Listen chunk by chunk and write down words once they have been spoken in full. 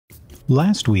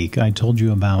Last week, I told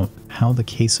you about how the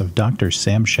case of Dr.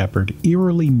 Sam Sheppard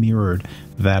eerily mirrored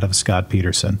that of Scott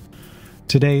Peterson.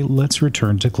 Today, let's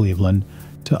return to Cleveland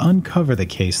to uncover the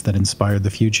case that inspired the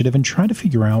fugitive and try to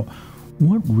figure out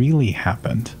what really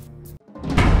happened.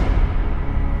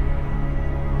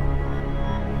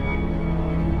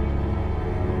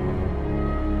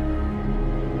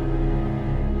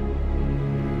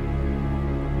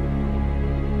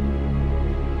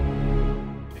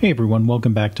 Hey everyone,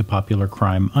 welcome back to Popular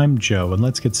Crime. I'm Joe, and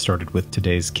let's get started with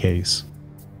today's case.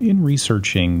 In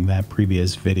researching that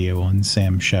previous video on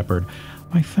Sam Sheppard,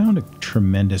 I found a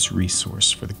tremendous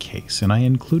resource for the case, and I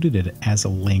included it as a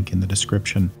link in the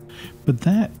description. But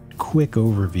that quick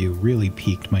overview really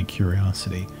piqued my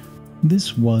curiosity.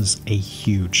 This was a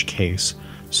huge case,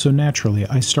 so naturally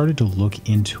I started to look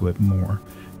into it more.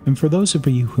 And for those of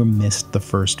you who missed the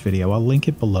first video, I'll link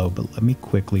it below, but let me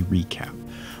quickly recap.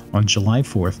 On July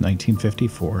 4th,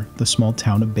 1954, the small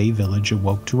town of Bay Village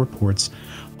awoke to reports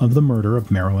of the murder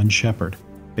of Marilyn Sheppard.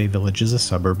 Bay Village is a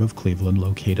suburb of Cleveland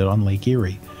located on Lake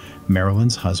Erie.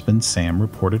 Marilyn's husband, Sam,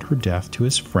 reported her death to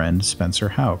his friend, Spencer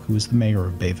Houk, who was the mayor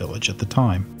of Bay Village at the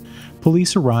time.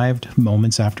 Police arrived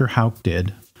moments after Houk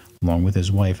did, along with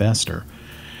his wife, Esther,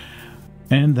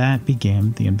 and that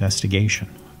began the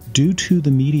investigation. Due to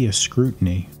the media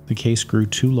scrutiny, the case grew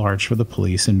too large for the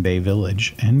police in Bay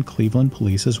Village, and Cleveland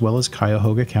police as well as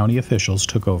Cuyahoga County officials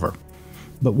took over.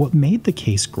 But what made the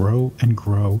case grow and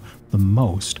grow the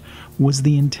most was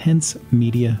the intense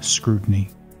media scrutiny.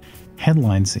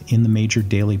 Headlines in the major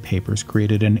daily papers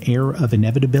created an air of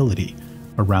inevitability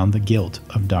around the guilt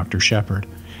of Dr. Sheppard,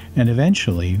 and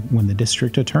eventually, when the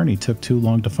district attorney took too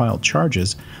long to file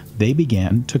charges, they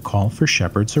began to call for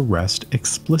Sheppard's arrest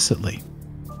explicitly.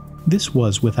 This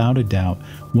was, without a doubt,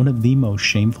 one of the most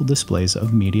shameful displays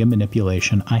of media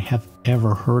manipulation I have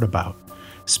ever heard about.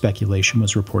 Speculation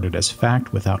was reported as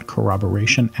fact without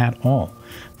corroboration at all.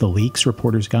 The leaks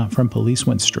reporters got from police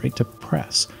went straight to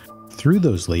press. Through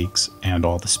those leaks, and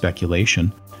all the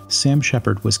speculation, Sam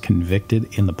Sheppard was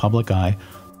convicted in the public eye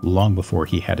long before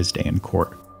he had his day in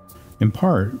court. In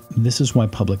part, this is why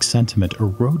public sentiment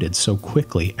eroded so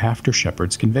quickly after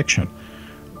Sheppard's conviction.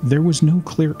 There was no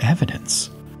clear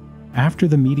evidence. After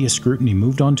the media scrutiny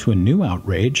moved on to a new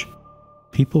outrage,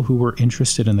 people who were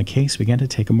interested in the case began to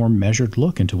take a more measured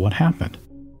look into what happened.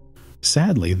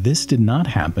 Sadly, this did not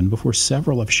happen before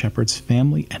several of Sheppard's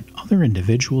family and other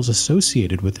individuals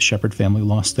associated with the Sheppard family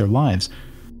lost their lives,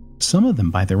 some of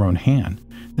them by their own hand.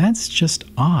 That's just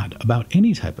odd about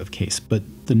any type of case, but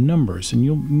the numbers,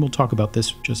 and we'll talk about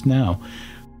this just now,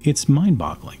 it's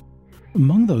mind-boggling.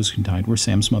 Among those who died were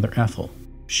Sam's mother, Ethel.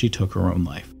 She took her own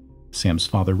life. Sam's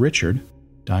father, Richard,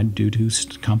 died due to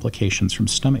complications from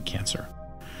stomach cancer.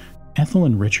 Ethel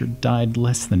and Richard died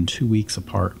less than 2 weeks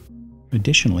apart.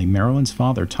 Additionally, Marilyn's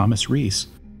father, Thomas Reese,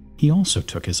 he also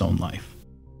took his own life.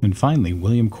 And finally,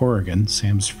 William Corrigan,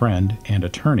 Sam's friend and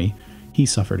attorney, he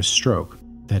suffered a stroke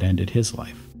that ended his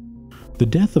life. The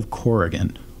death of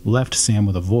Corrigan left Sam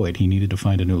with a void. He needed to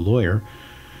find a new lawyer,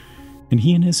 and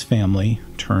he and his family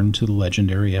turned to the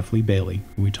legendary F. Lee Bailey,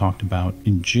 who we talked about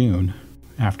in June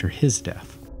after his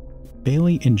death.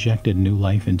 Bailey injected new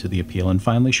life into the appeal, and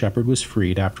finally Sheppard was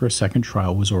freed after a second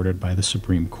trial was ordered by the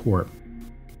Supreme Court.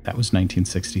 That was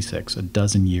 1966, a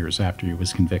dozen years after he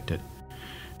was convicted.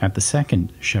 At the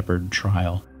second Sheppard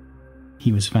trial,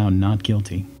 he was found not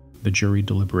guilty. The jury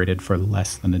deliberated for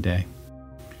less than a day.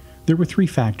 There were three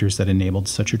factors that enabled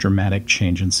such a dramatic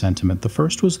change in sentiment. The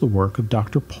first was the work of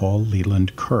Dr. Paul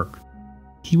Leland Kirk.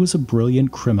 He was a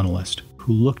brilliant criminalist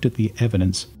who looked at the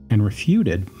evidence and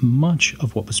refuted much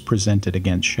of what was presented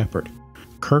against Sheppard.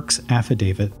 Kirk's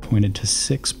affidavit pointed to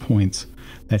 6 points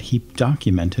that he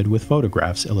documented with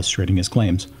photographs illustrating his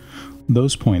claims.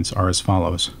 Those points are as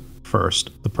follows.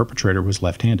 First, the perpetrator was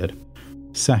left-handed.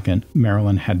 Second,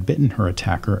 Marilyn had bitten her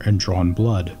attacker and drawn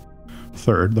blood.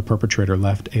 Third, the perpetrator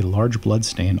left a large blood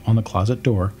stain on the closet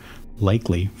door,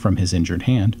 likely from his injured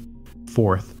hand.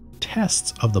 Fourth,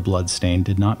 tests of the blood stain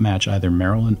did not match either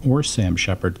Marilyn or Sam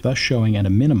Sheppard, thus showing at a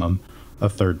minimum a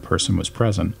third person was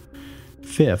present.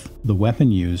 Fifth, the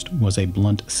weapon used was a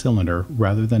blunt cylinder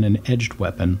rather than an edged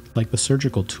weapon like the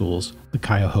surgical tools the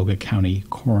Cuyahoga County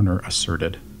coroner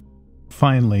asserted.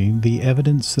 Finally, the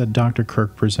evidence that Dr.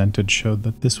 Kirk presented showed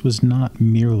that this was not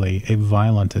merely a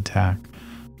violent attack,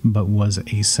 but was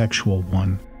a sexual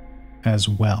one as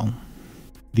well.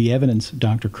 The evidence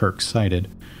Dr. Kirk cited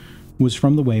was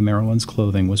from the way Marilyn's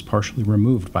clothing was partially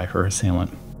removed by her assailant.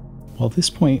 While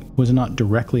this point was not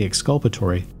directly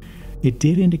exculpatory, it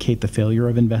did indicate the failure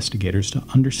of investigators to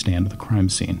understand the crime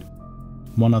scene.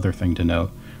 One other thing to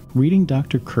note, Reading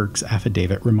Dr. Kirk's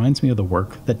affidavit reminds me of the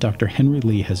work that Dr. Henry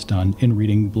Lee has done in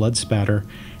reading blood spatter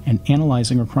and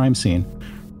analyzing a crime scene.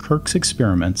 Kirk's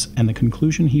experiments and the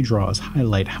conclusion he draws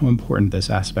highlight how important this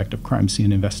aspect of crime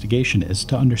scene investigation is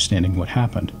to understanding what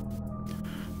happened.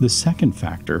 The second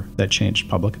factor that changed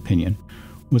public opinion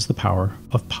was the power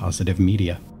of positive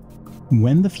media.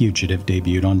 When The Fugitive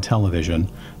debuted on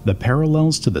television, the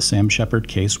parallels to the Sam Sheppard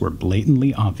case were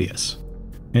blatantly obvious.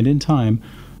 And in time,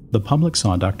 the public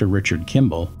saw Dr. Richard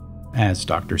Kimball as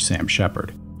Dr. Sam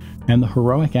Sheppard, and the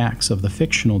heroic acts of the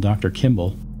fictional Dr.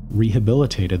 Kimball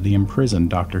rehabilitated the imprisoned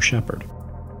Dr. Sheppard.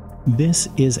 This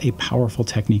is a powerful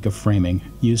technique of framing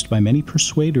used by many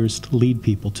persuaders to lead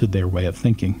people to their way of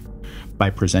thinking.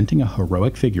 By presenting a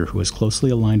heroic figure who is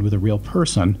closely aligned with a real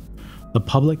person, the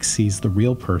public sees the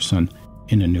real person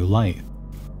in a new light.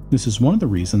 This is one of the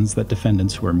reasons that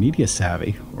defendants who are media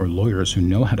savvy, or lawyers who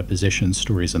know how to position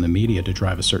stories in the media to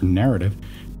drive a certain narrative,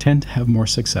 tend to have more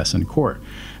success in court.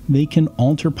 They can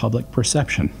alter public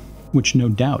perception, which no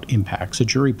doubt impacts a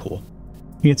jury pool.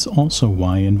 It's also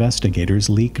why investigators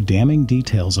leak damning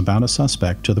details about a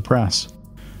suspect to the press.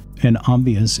 An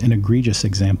obvious and egregious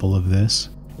example of this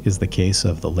is the case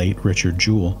of the late Richard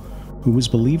Jewell, who was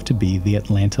believed to be the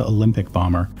Atlanta Olympic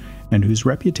bomber and whose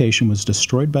reputation was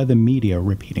destroyed by the media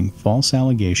repeating false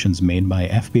allegations made by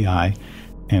FBI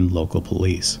and local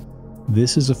police.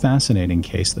 This is a fascinating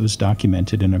case that was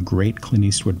documented in a great Clint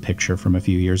Eastwood picture from a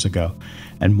few years ago,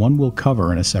 and one we'll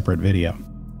cover in a separate video.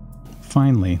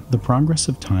 Finally, the progress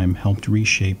of time helped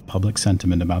reshape public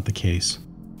sentiment about the case.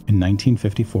 In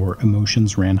 1954,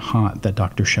 emotions ran hot that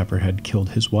Dr. Sheppard had killed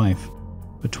his wife,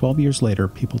 but 12 years later,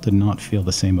 people did not feel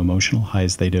the same emotional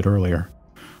highs they did earlier.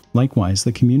 Likewise,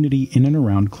 the community in and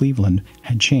around Cleveland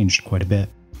had changed quite a bit.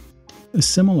 A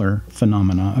similar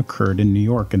phenomena occurred in New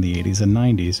York in the 80s and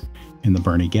 90s in the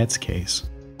Bernie Goetz case.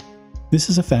 This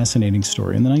is a fascinating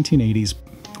story. In the 1980s,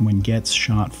 when Goetz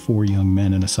shot 4 young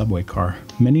men in a subway car,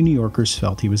 many New Yorkers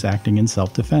felt he was acting in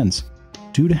self-defense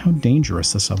due to how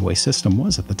dangerous the subway system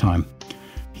was at the time.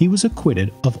 He was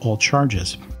acquitted of all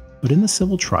charges, but in the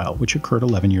civil trial, which occurred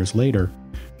 11 years later,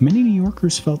 many New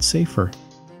Yorkers felt safer,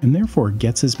 and therefore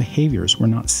Goetz's behaviors were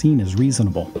not seen as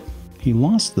reasonable. He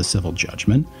lost the civil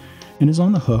judgment and is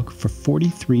on the hook for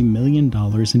 $43 million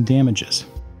in damages.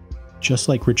 Just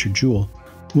like Richard Jewell,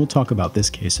 we'll talk about this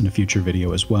case in a future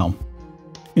video as well.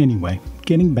 Anyway,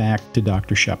 getting back to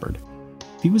Dr. Sheppard.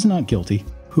 If he was not guilty,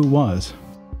 who was?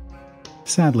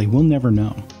 Sadly, we'll never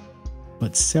know,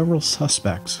 but several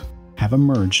suspects have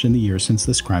emerged in the years since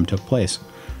this crime took place.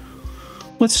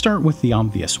 Let's start with the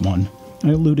obvious one. I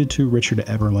alluded to Richard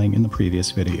Eberling in the previous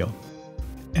video.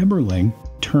 Eberling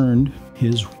turned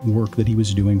his work that he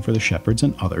was doing for the Sheppards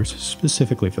and others,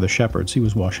 specifically for the Sheppards, he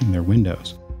was washing their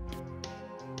windows.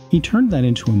 He turned that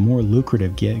into a more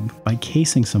lucrative gig by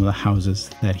casing some of the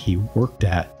houses that he worked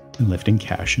at and lifting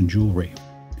cash and jewelry.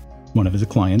 One of his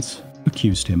clients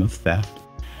accused him of theft,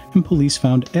 and police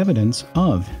found evidence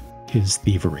of his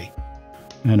thievery.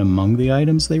 And among the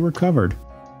items they recovered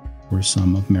were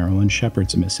some of Marilyn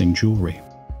Sheppard's missing jewelry.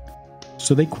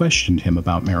 So they questioned him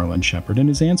about Marilyn Sheppard, and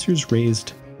his answers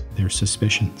raised their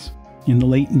suspicions. In the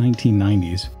late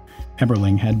 1990s,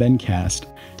 Eberling had been cast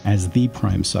as the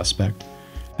prime suspect,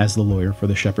 as the lawyer for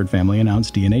the Sheppard family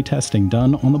announced DNA testing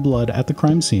done on the blood at the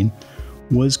crime scene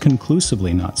was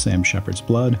conclusively not Sam Sheppard's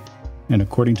blood, and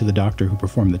according to the doctor who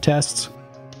performed the tests,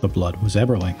 the blood was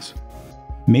Eberling's.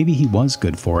 Maybe he was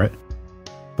good for it,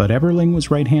 but Eberling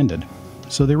was right-handed,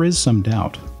 so there is some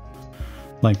doubt.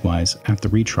 Likewise, at the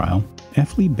retrial,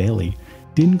 F. Lee Bailey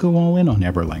didn't go all in on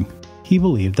Eberling. He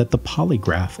believed that the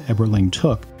polygraph Eberling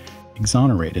took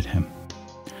exonerated him.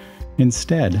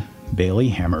 Instead, Bailey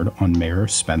hammered on Mayor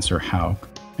Spencer Houk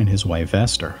and his wife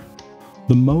Esther.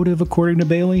 The motive, according to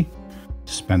Bailey?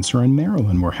 Spencer and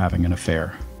Marilyn were having an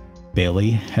affair.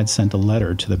 Bailey had sent a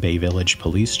letter to the Bay Village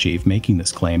police chief making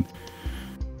this claim,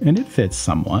 and it fits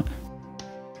somewhat.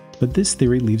 But this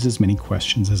theory leaves as many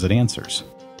questions as it answers.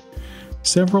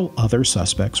 Several other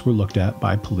suspects were looked at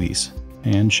by police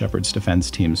and Sheppard's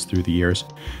defense teams through the years,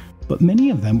 but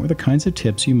many of them were the kinds of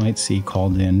tips you might see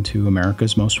called in to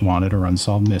America's Most Wanted or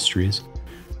Unsolved Mysteries.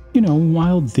 You know,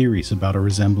 wild theories about a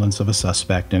resemblance of a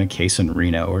suspect in a case in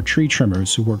Reno, or tree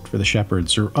trimmers who worked for the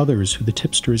Sheppards, or others who the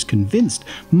tipster is convinced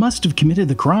must have committed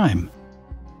the crime.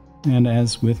 And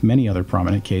as with many other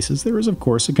prominent cases, there is of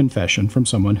course a confession from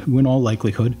someone who in all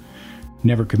likelihood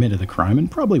never committed the crime and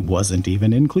probably wasn't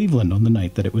even in Cleveland on the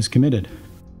night that it was committed.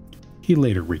 He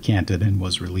later recanted and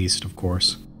was released, of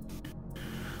course.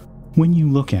 When you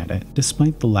look at it,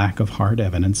 despite the lack of hard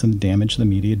evidence and the damage the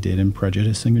media did in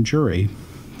prejudicing a jury,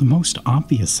 the most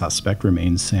obvious suspect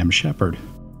remains Sam Sheppard.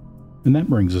 And that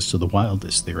brings us to the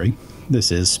wildest theory.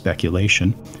 This is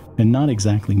speculation, and not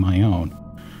exactly my own.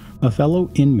 A fellow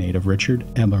inmate of Richard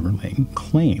Eberling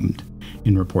claimed,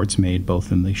 in reports made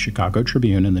both in the Chicago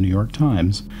Tribune and the New York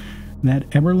Times, that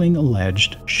Eberling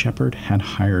alleged Sheppard had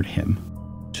hired him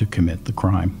to commit the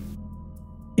crime.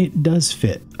 It does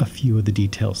fit a few of the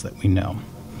details that we know,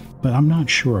 but I'm not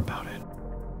sure about it.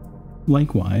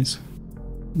 Likewise,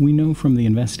 we know from the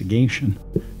investigation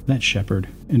that Sheppard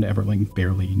and Eberling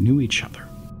barely knew each other.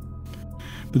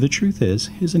 But the truth is,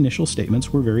 his initial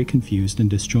statements were very confused and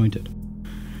disjointed.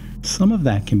 Some of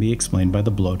that can be explained by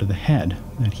the blow to the head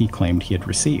that he claimed he had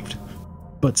received.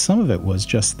 But some of it was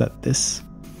just that this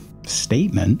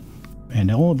statement,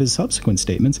 and all of his subsequent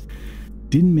statements,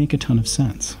 didn't make a ton of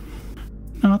sense.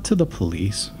 Not to the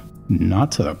police,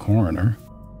 not to the coroner,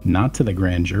 not to the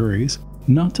grand juries,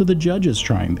 not to the judges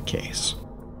trying the case.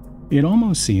 It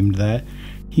almost seemed that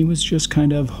he was just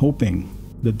kind of hoping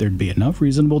that there'd be enough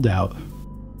reasonable doubt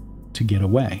to get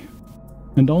away.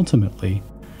 And ultimately,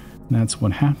 that's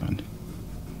what happened.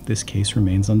 This case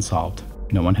remains unsolved.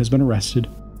 No one has been arrested.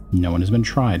 No one has been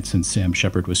tried since Sam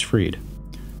Sheppard was freed.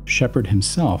 Sheppard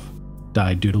himself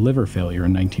died due to liver failure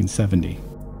in 1970.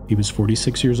 He was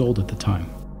 46 years old at the time.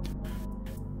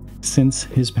 Since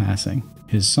his passing,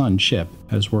 his son Chip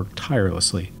has worked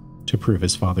tirelessly to prove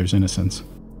his father's innocence.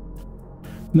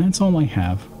 And that's all I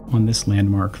have on this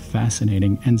landmark,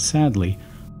 fascinating, and sadly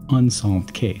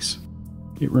unsolved case.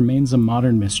 It remains a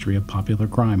modern mystery of popular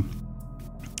crime.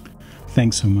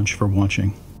 Thanks so much for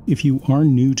watching. If you are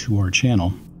new to our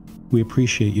channel, we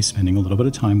appreciate you spending a little bit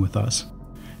of time with us.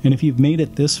 And if you've made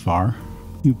it this far,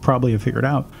 you probably have figured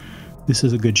out this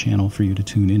is a good channel for you to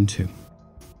tune into.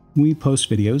 We post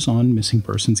videos on missing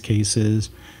persons cases,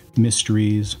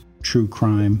 mysteries, true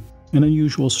crime, and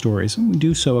unusual stories, and we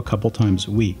do so a couple times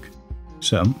a week.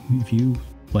 So, if you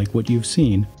like what you've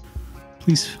seen,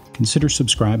 please consider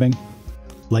subscribing,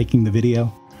 liking the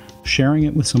video, sharing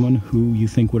it with someone who you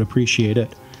think would appreciate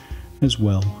it, as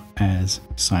well as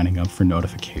signing up for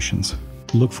notifications.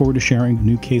 Look forward to sharing a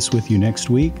new case with you next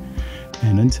week,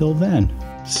 and until then,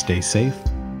 stay safe,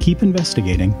 keep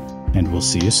investigating, and we'll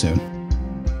see you soon.